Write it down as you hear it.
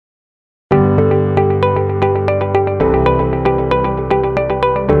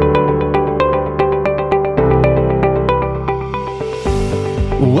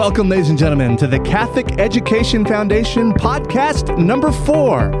Welcome, ladies and gentlemen, to the Catholic Education Foundation podcast number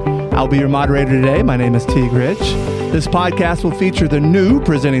 4. I'll be your moderator today. My name is Teague Rich. This podcast will feature the new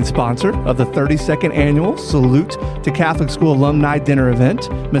presenting sponsor of the 32nd annual Salute to Catholic School Alumni Dinner event,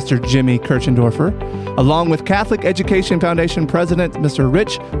 Mr. Jimmy Kirchendorfer, along with Catholic Education Foundation President, Mr.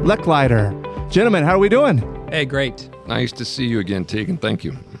 Rich Lecklider. Gentlemen, how are we doing? Hey, great. Nice to see you again, Teague, and thank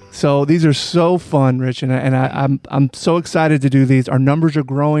you. So these are so fun, Rich, and I'm so excited to do these. Our numbers are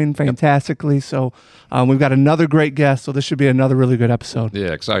growing fantastically, so we've got another great guest, so this should be another really good episode. Yeah,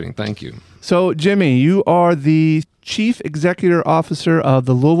 exciting. Thank you. So, Jimmy, you are the Chief Executive Officer of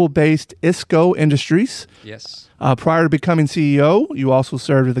the Louisville-based ISCO Industries. Yes. Prior to becoming CEO, you also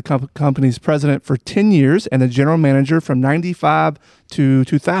served as the company's president for 10 years and the general manager from 95 to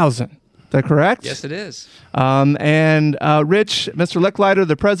 2000. Is that correct? Yes, it is. And Rich, Mr. Lecklider,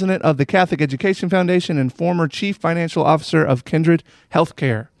 the president of the Catholic Education Foundation and former chief financial officer of Kindred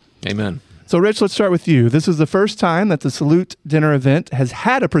Healthcare. Amen. So, Rich, let's start with you. This is the first time that the Salute Dinner event has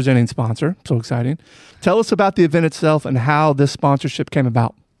had a presenting sponsor. So exciting. Tell us about the event itself and how this sponsorship came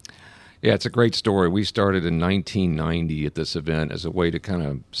about. Yeah, it's a great story. We started in 1990 at this event as a way to kind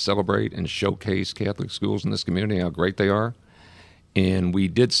of celebrate and showcase Catholic schools in this community, how great they are. And we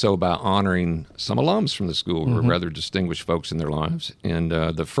did so by honoring some alums from the school who were rather distinguished folks in their lives. And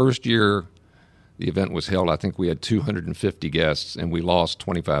the first year the event was held, I think we had 250 guests, and we lost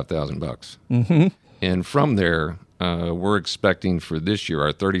 $25,000. And from there, we're expecting for this year,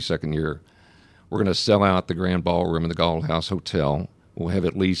 our 32nd year, we're going to sell out the Grand Ballroom in the Galt House Hotel. We'll have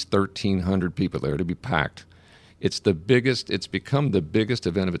at least 1,300 people there to be packed. It's become the biggest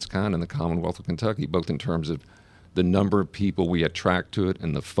event of its kind in the Commonwealth of Kentucky, both in terms of the number of people we attract to it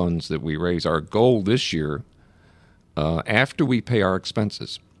and the funds that we raise. Our goal this year, after we pay our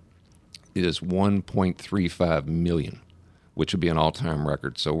expenses, is $1.35 million, which would be an all-time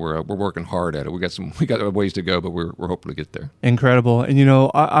record. So we're working hard at it. We got a ways to go, but we're hoping to get there. Incredible. And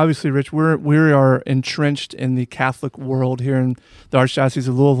obviously, Rich, we are entrenched in the Catholic world here in the Archdiocese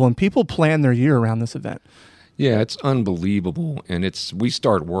of Louisville, and people plan their year around this event. Yeah, it's unbelievable, and we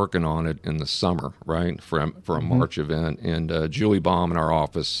start working on it in the summer, right, for a March event. And Julie Baum in our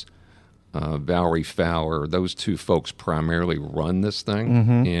office, Valerie Fowler, those two folks primarily run this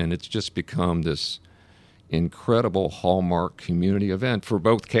thing, and it's just become this incredible hallmark community event for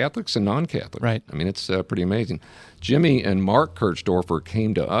both Catholics and non-Catholics. Right. I mean, it's pretty amazing. Jimmy and Mark Kirchendorfer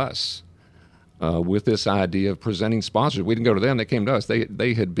came to us with this idea of presenting sponsors. We didn't go to them; they came to us.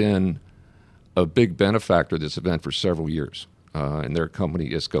 They had been a big benefactor of this event for several years, in their company,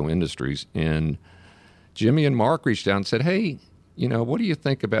 ISCO Industries. And Jimmy and Mark reached out and said, hey, what do you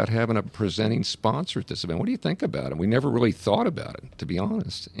think about having a presenting sponsor at this event? What do you think about it? We never really thought about it, to be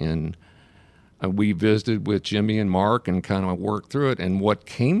honest. And we visited with Jimmy and Mark and kind of worked through it. And what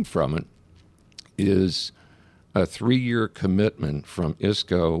came from it is a 3-year commitment from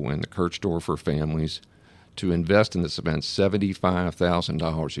ISCO and the Kirchendorfer families to invest in this event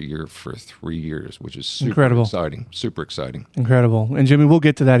 $75,000 a year for 3 years, which is super exciting. Incredible. And Jimmy, we'll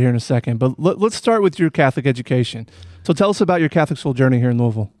get to that here in a second. But let's start with your Catholic education. So tell us about your Catholic school journey here in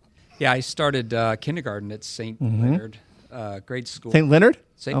Louisville. Yeah, I started kindergarten at St. Leonard grade school. St. Leonard?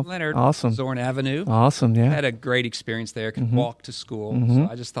 St. Leonard. Awesome. Zorn Avenue. Awesome, yeah. I had a great experience there. Could walk to school. So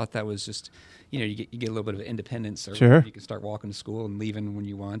I just thought that was just, you get a little bit of independence. Sure. You can start walking to school and leaving when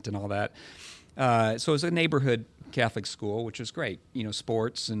you want and all that. So it was a neighborhood Catholic school, which was great.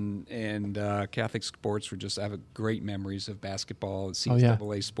 Sports and Catholic sports I have great memories of basketball,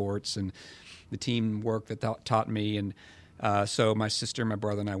 CSAA sports, and the teamwork that taught me. And so my sister, my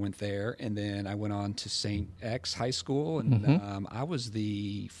brother, and I went there, and then I went on to St. X High School, and I was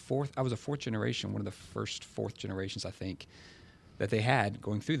a fourth generation, one of the first fourth generations, I think, that they had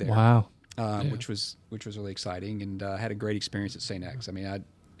going through there. Wow. Which was really exciting, and I had a great experience at St. X. I mean,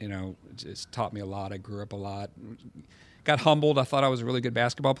 it's taught me a lot. I grew up a lot. Got humbled. I thought I was a really good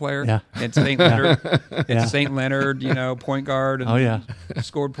basketball player. Yeah. At St. Leonard, St. Leonard, point guard, and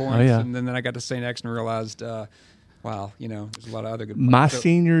scored points. And then I got to St. X and realized, wow, there's a lot of other good players. My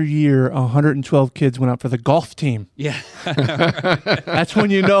senior year, 112 kids went out for the golf team. Yeah. That's when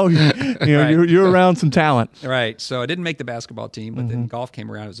you're around some talent. Right. So I didn't make the basketball team, but then golf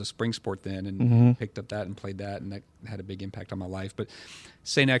came around. It was a spring sport then, and picked up that and played that, and that had a big impact on my life. But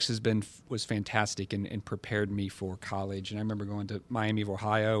St. X was fantastic and prepared me for college. And I remember going to Miami of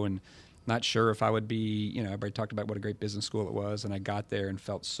Ohio and not sure if I would be, everybody talked about what a great business school it was, and I got there and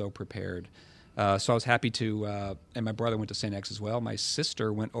felt so prepared. So I was happy to, and my brother went to St. X as well. My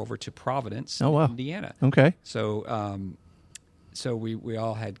sister went over to Providence, Indiana. Okay. So we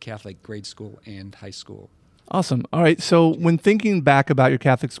all had Catholic grade school and high school. Awesome. All right. So when thinking back about your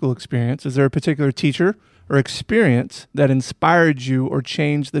Catholic school experience, is there a particular teacher or experience that inspired you or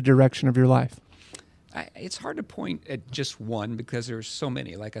changed the direction of your life? It's hard to point at just one because there's so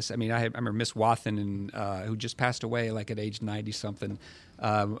many. Like I said, I mean, I remember Miss Wathen, who just passed away like at age 90-something.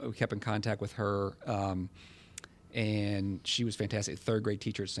 We kept in contact with her, and she was fantastic. Third grade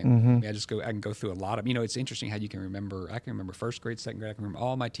teacher at St. Mm-hmm. I can go through a lot of. It's interesting how you can remember. I can remember first grade, second grade. I can remember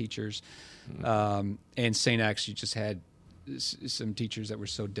all my teachers. And St. X, you just had some teachers that were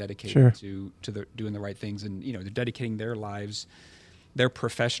so dedicated to doing the right things, and they're dedicating their lives, their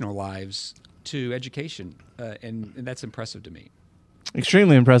professional lives, to education, and that's impressive to me.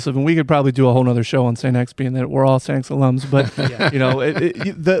 Extremely impressive, and we could probably do a whole nother show on St. X, being that we're all St. X alums. But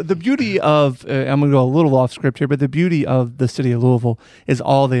the beauty of I'm going to go a little off script here, but the beauty of the city of Louisville is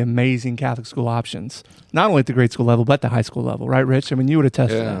all the amazing Catholic school options, not only at the grade school level but the high school level, right, Rich? I mean, you would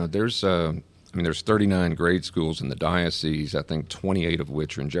attest to that. There's 39 grade schools in the diocese. I think 28 of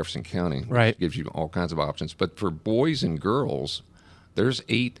which are in Jefferson County, which gives you all kinds of options. But for boys and girls, there's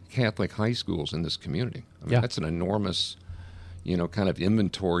 8 Catholic high schools in this community. That's an enormous, kind of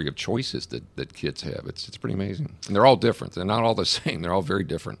inventory of choices that kids have. It's pretty amazing. And they're all different. They're not all the same. They're all very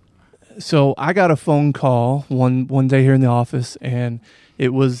different. So I got a phone call one day here in the office, and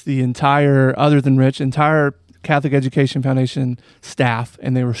it was the entire Catholic Education Foundation staff,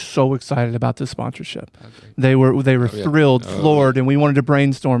 and they were so excited about this sponsorship. Okay. They were thrilled, floored, and we wanted to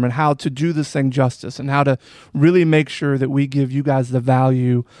brainstorm on how to do this thing justice and how to really make sure that we give you guys the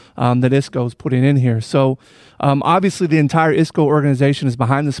value that ISCO is putting in here. So obviously the entire ISCO organization is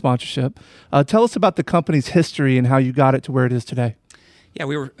behind the sponsorship. Tell us about the company's history and how you got it to where it is today. Yeah,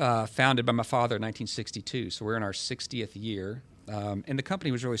 we were founded by my father in 1962, so we're in our 60th year. And the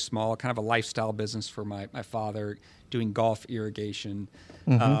company was really small, kind of a lifestyle business for my father, doing golf irrigation.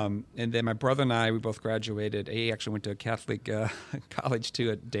 Mm-hmm. And then my brother and I, we both graduated. He actually went to a Catholic college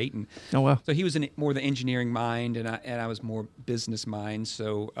too at Dayton. Oh, wow. So he was more the engineering mind, and I was more business mind.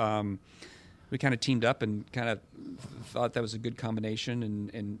 So we kind of teamed up and kind of thought that was a good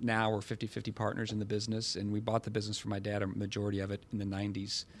combination. And now we're 50-50 partners in the business. And we bought the business from my dad, a majority of it, in the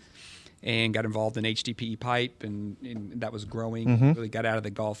 90s. And got involved in HDPE pipe, and that was growing. Mm-hmm. Really got out of the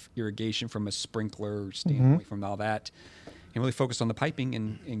golf irrigation from a sprinkler standpoint, from all that, and really focused on the piping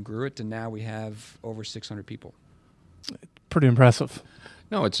and grew it. And now we have over 600 people. Pretty impressive.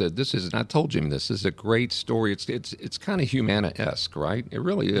 No, I told Jimmy this is a great story. It's kind of Humana-esque, right? It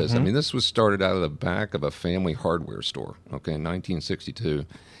really is. Mm-hmm. I mean, this was started out of the back of a family hardware store, in 1962.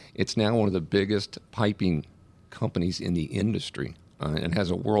 It's now one of the biggest piping companies in the industry. And has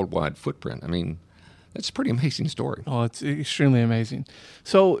a worldwide footprint. I mean, that's a pretty amazing story. Oh, it's extremely amazing.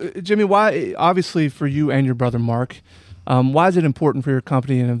 So, Jimmy, why, obviously for you and your brother Mark, why is it important for your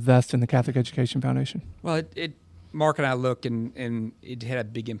company to invest in the Catholic Education Foundation? Well, Mark and I look, and it had a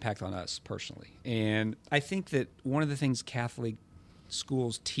big impact on us personally. And I think that one of the things Catholic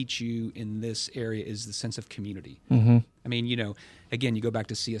schools teach you in this area is the sense of community. Mm-hmm. I mean, again, you go back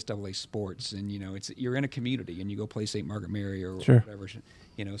to CSAA sports, and you're in a community, and you go play St. Margaret Mary or whatever,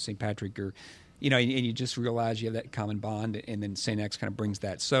 St. Patrick, or and you just realize you have that common bond, and then St. X kind of brings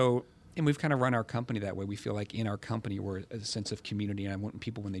that. So, and we've kind of run our company that way. We feel like in our company we're a sense of community, and I want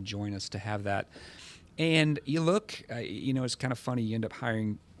people when they join us to have that. And you look, it's kind of funny. You end up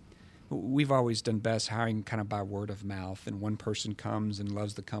hiring. We've always done best hiring kind of by word of mouth, and one person comes and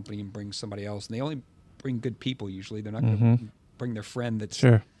loves the company and brings somebody else, and they only bring good people usually. They're not going to bring their friend that's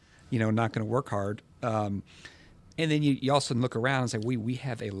not going to work hard. And then you also look around and say, we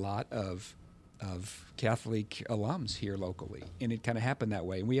have a lot of Catholic alums here locally, and it kind of happened that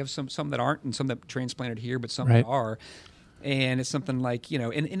way. And we have some that aren't, and some that transplanted here, but some that are. And it's something like,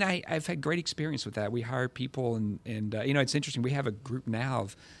 and I've had great experience with that. We hire people, and it's interesting. We have a group now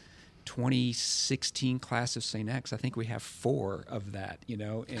of 2016 class of St. X. I think we have 4 of that,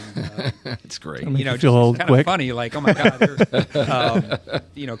 and it's great. Just kind of funny, like, oh my God,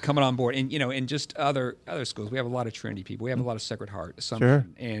 they're, coming on board, and just other schools. We have a lot of Trinity people. We have a lot of Sacred Heart,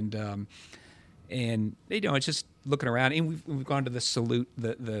 Assumption, and it's just looking around, and we've gone to the Salute,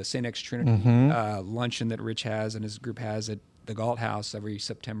 the St. X Trinity luncheon that Rich has and his group has at the Galt House every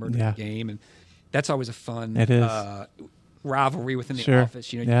September game, and that's always a fun. It is. Rivalry within the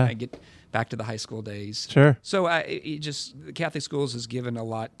office, you get back to the high school days. Sure. So the Catholic schools has given a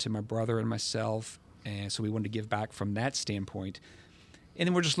lot to my brother and myself, and so we wanted to give back from that standpoint. And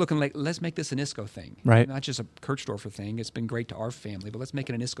then we're just looking like, let's make this an ISCO thing, right? Not just a Kirchdorfer thing. It's been great to our family, but let's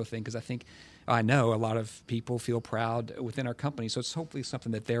make it an ISCO thing, because I know a lot of people feel proud within our company. So it's hopefully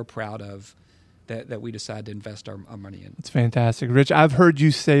something that they're proud of, that we decide to invest our money in. It's fantastic, Rich. I've heard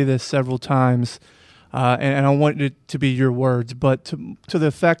you say this several times. and I want it to be your words, but to the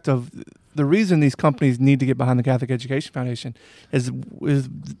effect of the reason these companies need to get behind the Catholic Education Foundation is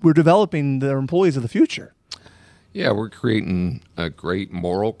we're developing their employees of the future. Yeah, we're creating a great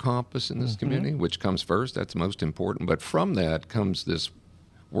moral compass in this community, which comes first. That's most important. But from that comes this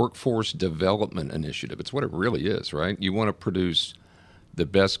workforce development initiative. It's what it really is, right? You want to produce the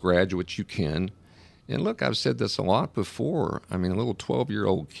best graduates you can. And look, I've said this a lot before. I mean, a little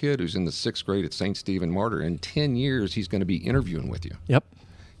 12-year-old kid who's in the 6th grade at St. Stephen Martyr, in 10 years, he's going to be interviewing with you. Yep.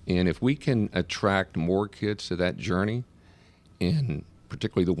 And if we can attract more kids to that journey, and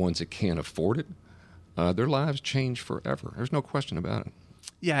particularly the ones that can't afford it, their lives change forever. There's no question about it.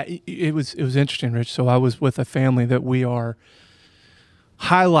 Yeah, it was interesting, Rich. So I was with a family that we are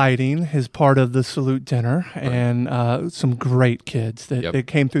highlighting as part of the salute dinner, and some great kids that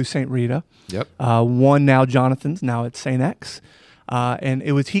came through St. Rita. Yep. One now, Jonathan's now at St. X, and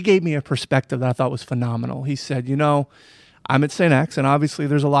he gave me a perspective that I thought was phenomenal. He said, I'm at St. X, and obviously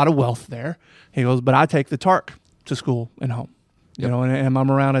there's a lot of wealth there. He goes, but I take the TARC to school and home. And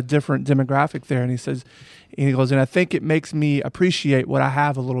I'm around a different demographic there. And he goes, and I think it makes me appreciate what I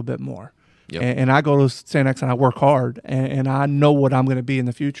have a little bit more. Yep. And I go to St. X and I work hard, and I know what I'm going to be in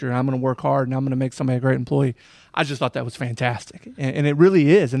the future. And I'm going to work hard, and I'm going to make somebody a great employee. I just thought that was fantastic. And it really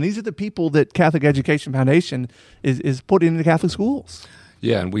is. And these are the people that Catholic Education Foundation is putting into Catholic schools.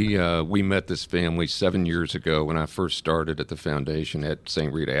 Yeah, and we met this family 7 years ago when I first started at the foundation at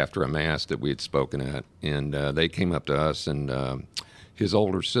St. Rita after a Mass that we had spoken at. And they came up to us, and his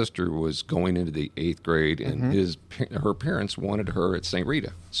older sister was going into the 8th grade, and her parents wanted her at St.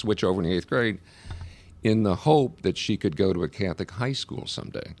 Rita, switch over in the 8th grade, in the hope that she could go to a Catholic high school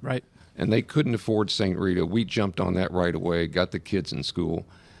someday. Right. And they couldn't afford St. Rita. We jumped on that right away, got the kids in school.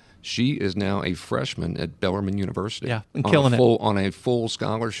 She is now a freshman at Bellarmine University. Yeah, and killing it. On a full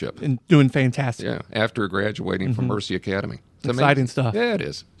scholarship. And doing fantastic. Yeah, after graduating from Mercy Academy. It's exciting stuff. Yeah, it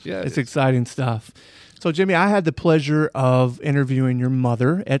is. Yeah, it's exciting stuff. So, Jimmy, I had the pleasure of interviewing your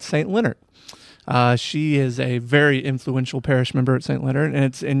mother at St. Leonard. She is a very influential parish member at St. Leonard,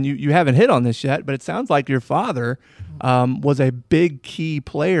 and you haven't hit on this yet, but it sounds like your father was a big key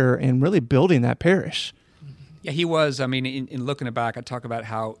player in really building that parish. Yeah, he was. I mean, in looking back, I talk about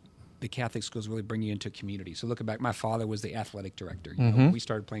how the Catholic schools really bring you into a community. So looking back, my father was the athletic director. You know, when we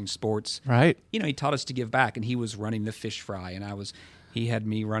started playing sports. Right. He taught us to give back, and he was running the fish fry, and he had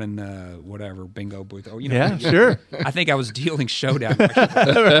me running the whatever bingo booth. Yeah, sure. I think I was dealing Showdown. Right.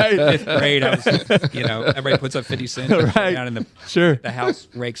 5th grade, I was, everybody puts up 50 cents. Right. Down in the house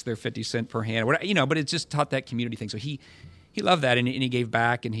rakes their 50 cent per hand. But it just taught that community thing. So he loved that, and he gave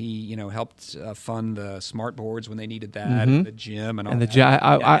back, and he helped fund the smart boards when they needed that, and the gym, and all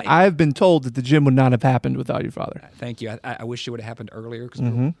that. I've been told that the gym would not have happened without your father. Thank you. I wish it would have happened earlier, because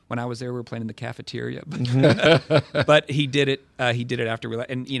when I was there, we were playing in the cafeteria. But he did it. He did it after we left,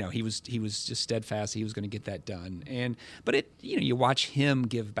 and he was just steadfast. He was going to get that done. But you watch him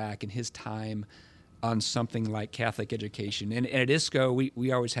give back in his time on something like Catholic education, and at ISCO,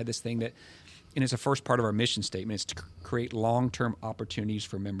 we always had this thing that. And it's the first part of our mission statement, is to create long-term opportunities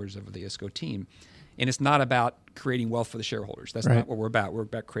for members of the ISCO team. And it's not about creating wealth for the shareholders. That's not what we're about. We're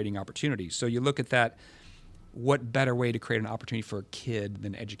about creating opportunities. So you look at that, what better way to create an opportunity for a kid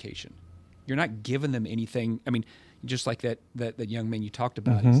than education? You're not giving them anything. I mean, just like that young man you talked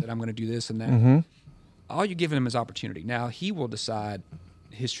about, he said, I'm going to do this and that. All you're giving him is opportunity. Now, he will decide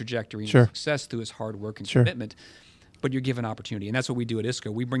his trajectory and success through his hard work and commitment, but you're given opportunity. And that's what we do at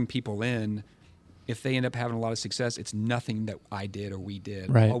ISCO. We bring people in. If they end up having a lot of success, it's nothing that I did or we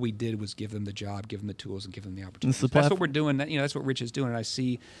did. Right. All we did was give them the job, give them the tools, and give them the opportunity. That's what we're doing. That's what Rich is doing. And I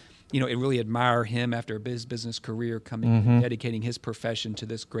see, I really admire him after a business career coming and dedicating his profession to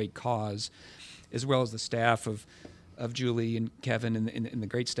this great cause, as well as the staff of Julie and Kevin and the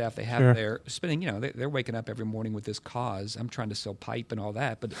great staff they have there. Spending, they're waking up every morning with this cause. I'm trying to sell pipe and all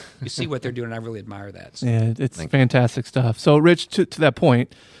that, but you see what they're doing, and I really admire that. So, yeah, it's fantastic stuff. So, Rich, to that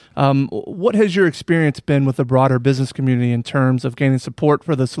point, what has your experience been with the broader business community in terms of gaining support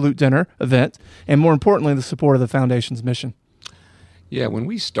for the Salute Dinner event, and more importantly, the support of the Foundation's mission? Yeah, when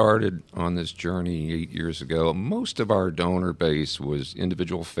we started on this journey 8 years ago, most of our donor base was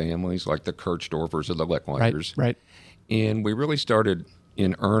individual families like the Kirchdorfers or the Lecklighters. Right. And we really started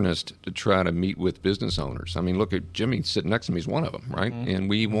in earnest to try to meet with business owners. I mean, look at Jimmy sitting next to me. He's one of them, right? And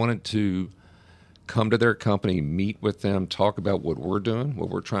we wanted to come to their company, meet with them, talk about what we're doing, what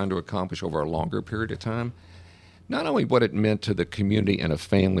we're trying to accomplish over a longer period of time. Not only what it meant to the community and a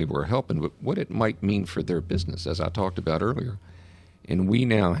family we're helping, but what it might mean for their business, as I talked about earlier. And we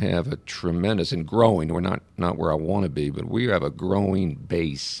now have a tremendous and growing, we're not where I want to be, but we have a growing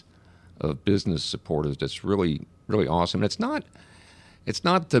base of business supporters that's really, really awesome. And it's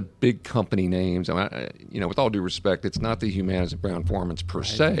not the big company names. With all due respect, it's not the Humanities and Brown-Formans per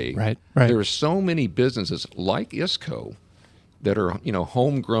se. Right. There are so many businesses like ISCO that are,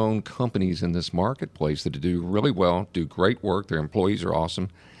 homegrown companies in this marketplace that do really well, do great work. Their employees are awesome,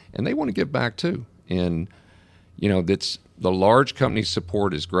 and they want to give back too. And that's the large company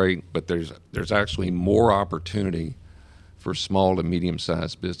support is great, but there's actually more opportunity for small to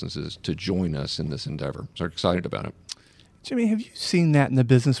medium-sized businesses to join us in this endeavor. So we're excited about it. Jimmy, have you seen that in the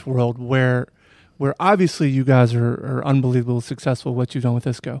business world where obviously you guys are unbelievably successful, what you've done with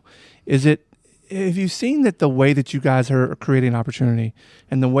ISCO? Have you seen that the way that you guys are creating opportunity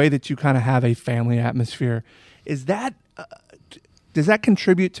and the way that you kind of have a family atmosphere, does that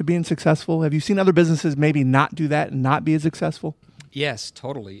contribute to being successful? Have you seen other businesses maybe not do that and not be as successful? Yes,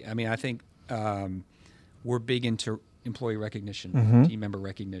 totally. I mean, I think we're big into employee recognition, team member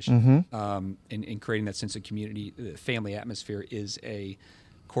recognition, and creating that sense of community. The family atmosphere is a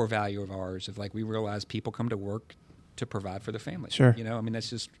core value of ours. We realize people come to work to provide for their family. Sure.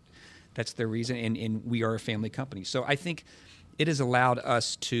 That's their reason, and we are a family company. So I think it has allowed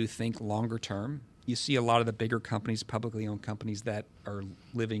us to think longer term. You see a lot of the bigger companies, publicly owned companies, that are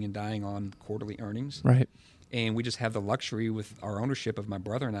living and dying on quarterly earnings. Right. And we just have the luxury with our ownership of my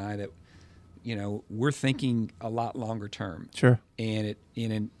brother and I that we're thinking a lot longer term. Sure. And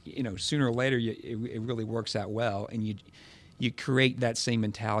sooner or later, it really works out well, and you create that same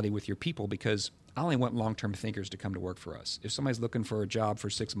mentality with your people, because I only want long-term thinkers to come to work for us. If somebody's looking for a job for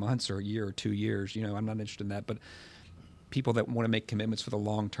 6 months or a year or 2 years, I'm not interested in that. But people that want to make commitments for the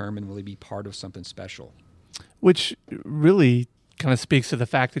long term and really be part of something special. Which really kind of speaks to the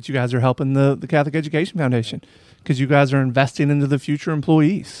fact that you guys are helping the Catholic Education Foundation, because you guys are investing into the future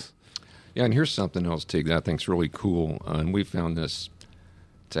employees. Yeah, and here's something else, Tig, that I think is really cool, and we found this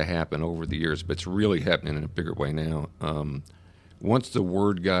to happen over the years, but it's really happening in a bigger way now. Once the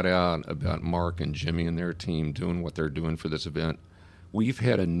word got out about Mark and Jimmy and their team doing what they're doing for this event, we've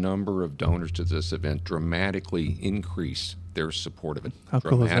had a number of donors to this event dramatically increase their support of it. How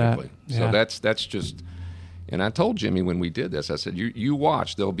cool is that? So that's just, and I told Jimmy when we did this, I said, you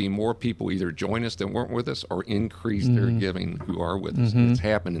watch, there'll be more people either join us that weren't with us or increase their giving who are with us. It's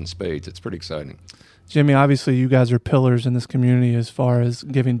happened in spades. It's pretty exciting. Jimmy, obviously you guys are pillars in this community as far as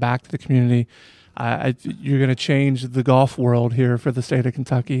giving back to the community. You're going to change the golf world here for the state of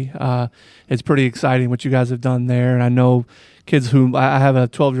Kentucky. It's pretty exciting what you guys have done there. And I know kids I have a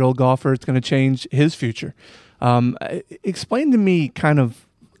 12-year-old golfer. It's going to change his future. Explain to me kind of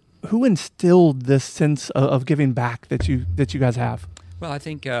who instilled this sense of giving back that you guys have. Well, I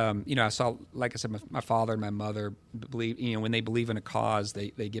think, I saw, like I said, my father and my mother believe, when they believe in a cause, they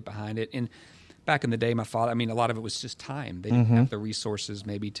get behind it. And back in the day, my father, a lot of it was just time. They didn't have the resources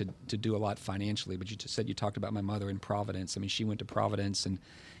maybe to do a lot financially, but you talked about my mother in Providence. She went to Providence, and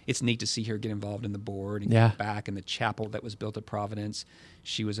it's neat to see her get involved in the board and get back in the chapel that was built at Providence.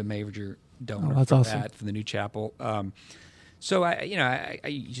 She was a major donor for the new chapel. So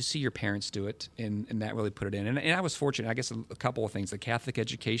you just see your parents do it, and that really put it in. And I was fortunate. I guess a couple of things. The Catholic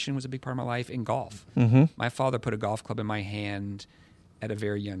education was a big part of my life, and golf. My father put a golf club in my hand at a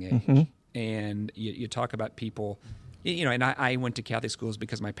very young age. And you talk about people, and I went to Catholic schools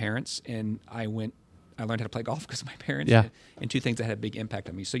because of my parents, and I learned how to play golf because of my parents. Yeah. And two things that had a big impact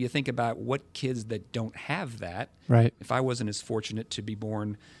on me. So you think about what kids that don't have that. Right. If I wasn't as fortunate to be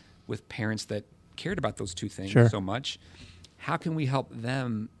born with parents that cared about those two things so much, how can we help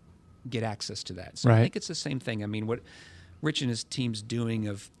them get access to that? So I think it's the same thing. What Rich and his team's doing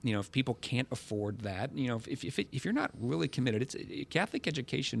if people can't afford that, if you're not really committed, Catholic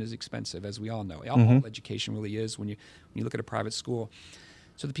education is expensive, as we all know. All education really is when you look at a private school.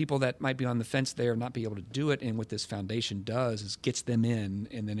 So the people that might be on the fence there not be able to do it, and what this foundation does is gets them in,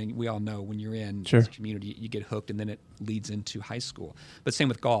 and then we all know when you're in this community, you get hooked, and then it leads into high school. But same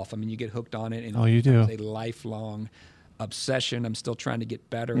with golf. You get hooked on it, and you do. It's a lifelong obsession. I'm still trying to get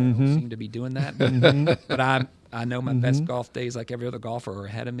better. I don't seem to be doing that, but I know my best golf days, like every other golfer, are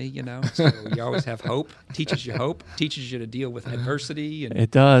ahead of me. So you always have hope. Teaches you hope. Teaches you to deal with adversity. And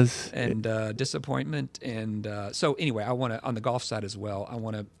it does. And disappointment. And so anyway, I want to, on the golf side as well, I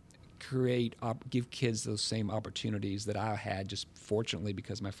want to give kids those same opportunities that I had, just fortunately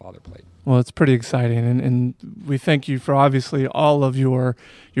because my father played. Well, it's pretty exciting, and we thank you for obviously all of your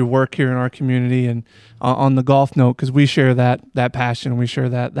work here in our community, and on the golf note, because we share that passion, we share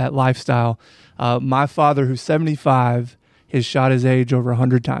that lifestyle. My father, who's 75, has shot his age over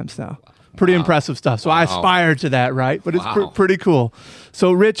 100 times now. Pretty impressive stuff. So I aspire to that, right? But it's pretty cool.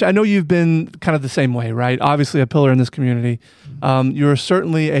 So, Rich, I know you've been kind of the same way, right? Obviously a pillar in this community. You're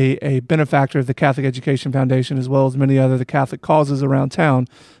certainly a benefactor of the Catholic Education Foundation as well as many other the Catholic causes around town.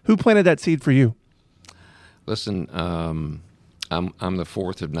 Who planted that seed for you? Listen, I'm the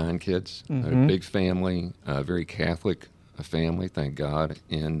fourth of 9 kids, a big family, a very Catholic family, thank God.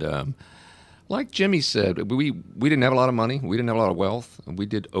 And like Jimmy said, we didn't have a lot of money. We didn't have a lot of wealth. We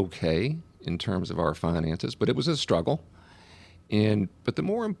did okay in terms of our finances, but it was a struggle. But the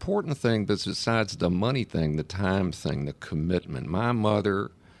more important thing, besides the money thing, the time thing, the commitment, my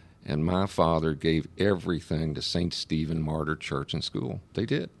mother and my father gave everything to St. Stephen Martyr Church and School. They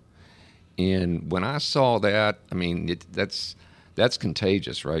did. And when I saw that, I mean, that's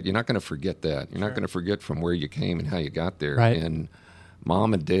contagious, right? You're not going to forget that. You're not going to forget from where you came and how you got there. Right. And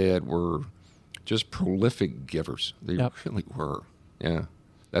Mom and Dad were just prolific givers. They really were. Yeah.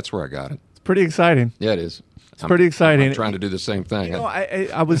 That's where I got it. It's pretty exciting. Yeah, it is. It's pretty exciting. I'm trying to do the same thing. You know,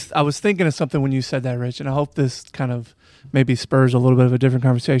 I was thinking of something when you said that, Rich, and I hope this kind of maybe spurs a little bit of a different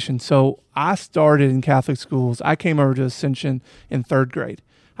conversation. So I started in Catholic schools. I came over to Ascension in 3rd grade.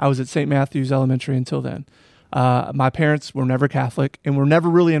 I was at St. Matthew's Elementary until then. My parents were never Catholic and were never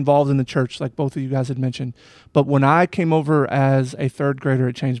really involved in the church like both of you guys had mentioned. But when I came over as a 3rd grader,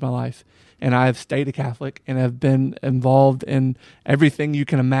 it changed my life. And I have stayed a Catholic and have been involved in everything you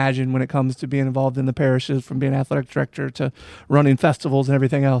can imagine when it comes to being involved in the parishes, from being athletic director to running festivals and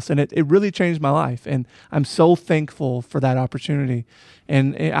everything else. And it really changed my life. And I'm so thankful for that opportunity.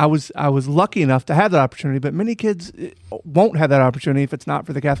 And I was lucky enough to have that opportunity, but many kids won't have that opportunity if it's not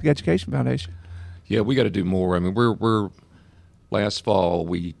for the Catholic Education Foundation. Yeah, we got to do more. I mean, we're last fall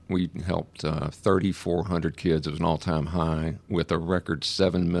we helped 3,400 kids. It was an all-time high with a record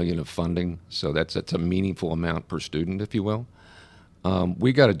 $7 million of funding. So that's a meaningful amount per student, if you will.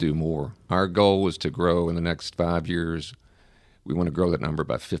 We got to do more. Our goal is to grow in the next 5 years. We want to grow that number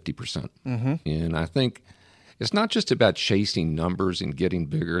by 50%. And I think it's not just about chasing numbers and getting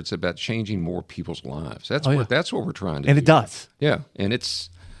bigger. It's about changing more people's lives. That's what we're trying to do. And it does. Yeah, and it's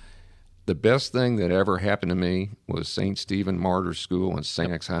the best thing that ever happened to me was St. Stephen Martyr School and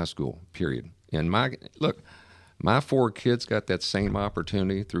St. X High School, period. And my 4 kids got that same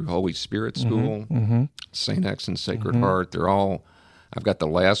opportunity through Holy Spirit School, St. X and Sacred Heart. They're all, I've got the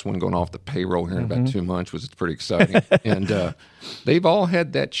last one going off the payroll here in about 2 months, which is pretty exciting. And they've all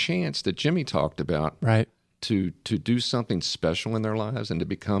had that chance that Jimmy talked about, right, to do something special in their lives and to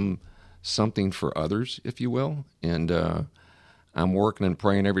become something for others, if you will. And I'm working and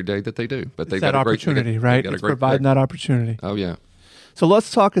praying every day that they do. But they've got that opportunity, right? It's providing that opportunity. Oh, yeah. So let's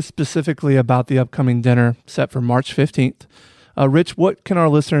talk specifically about the upcoming dinner set for March 15th. Rich, what can our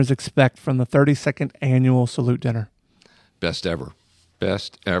listeners expect from the 32nd annual Salute Dinner? Best ever.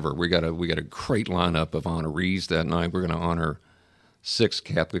 Best ever. We got a great lineup of honorees that night. We're going to honor 6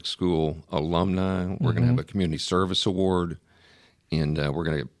 Catholic school alumni. We're going to have a community service award. And we're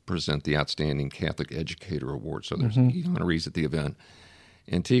going to present the Outstanding Catholic Educator Award. So there's 8 honorees at the event.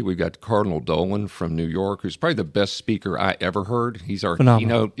 And we've got Cardinal Dolan from New York, who's probably the best speaker I ever heard. He's our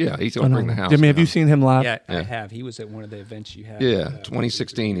keynote. Yeah, he's going to bring the house. Jimmy, have you seen him live? Yeah, I have. He was at one of the events you had. Yeah,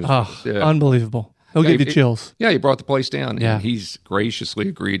 2016. Unbelievable. He'll give you chills. Yeah, he brought the place down. Yeah. And he's graciously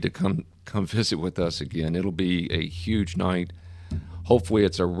agreed to come visit with us again. It'll be a huge night. Hopefully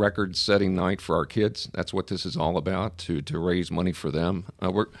it's a record-setting night for our kids. That's what this is all about, to raise money for them.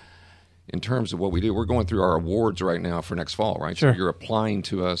 In terms of what we do, we're going through our awards right now for next fall, right? Sure. So you're applying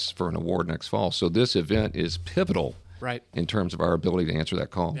to us for an award next fall. So this event is pivotal, right, in terms of our ability to answer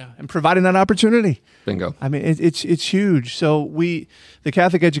that call. Yeah, and providing that opportunity. Bingo. I mean, it's huge. So the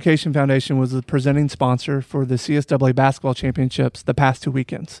Catholic Education Foundation was the presenting sponsor for the CSAA basketball championships the past 2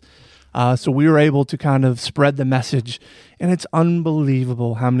 weekends. So we were able to kind of spread the message, and it's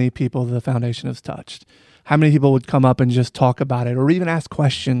unbelievable how many people the foundation has touched. How many people would come up and just talk about it, or even ask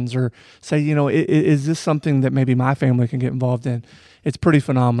questions, or say, is this something that maybe my family can get involved in? It's pretty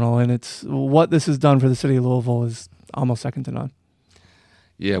phenomenal, and it's what this has done for the city of Louisville is almost second to none.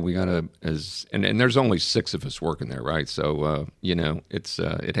 Yeah, we gotta and there's only 6 of us working there, right? So it's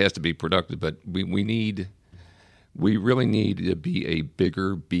it has to be productive, but we really need to be a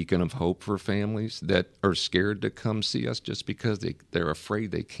bigger beacon of hope for families that are scared to come see us just because they're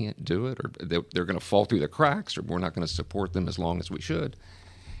afraid they can't do it, or they're going to fall through the cracks, or we're not going to support them as long as we should.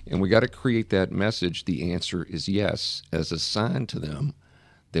 And we got to create that message, the answer is yes, as a sign to them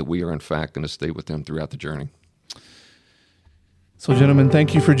that we are in fact going to stay with them throughout the journey. So, gentlemen,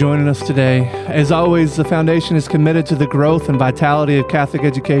 thank you for joining us today. As always, the foundation is committed to the growth and vitality of Catholic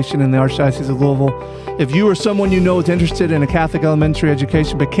education in the Archdiocese of Louisville. If you or someone you know is interested in a Catholic elementary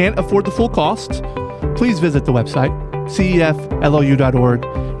education but can't afford the full cost, please visit the website, ceflou.org.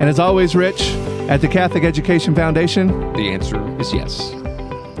 And as always, Rich, at the Catholic Education Foundation, The answer is yes.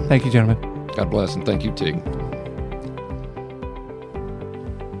 thank you, gentlemen. God bless, and thank you, Tig.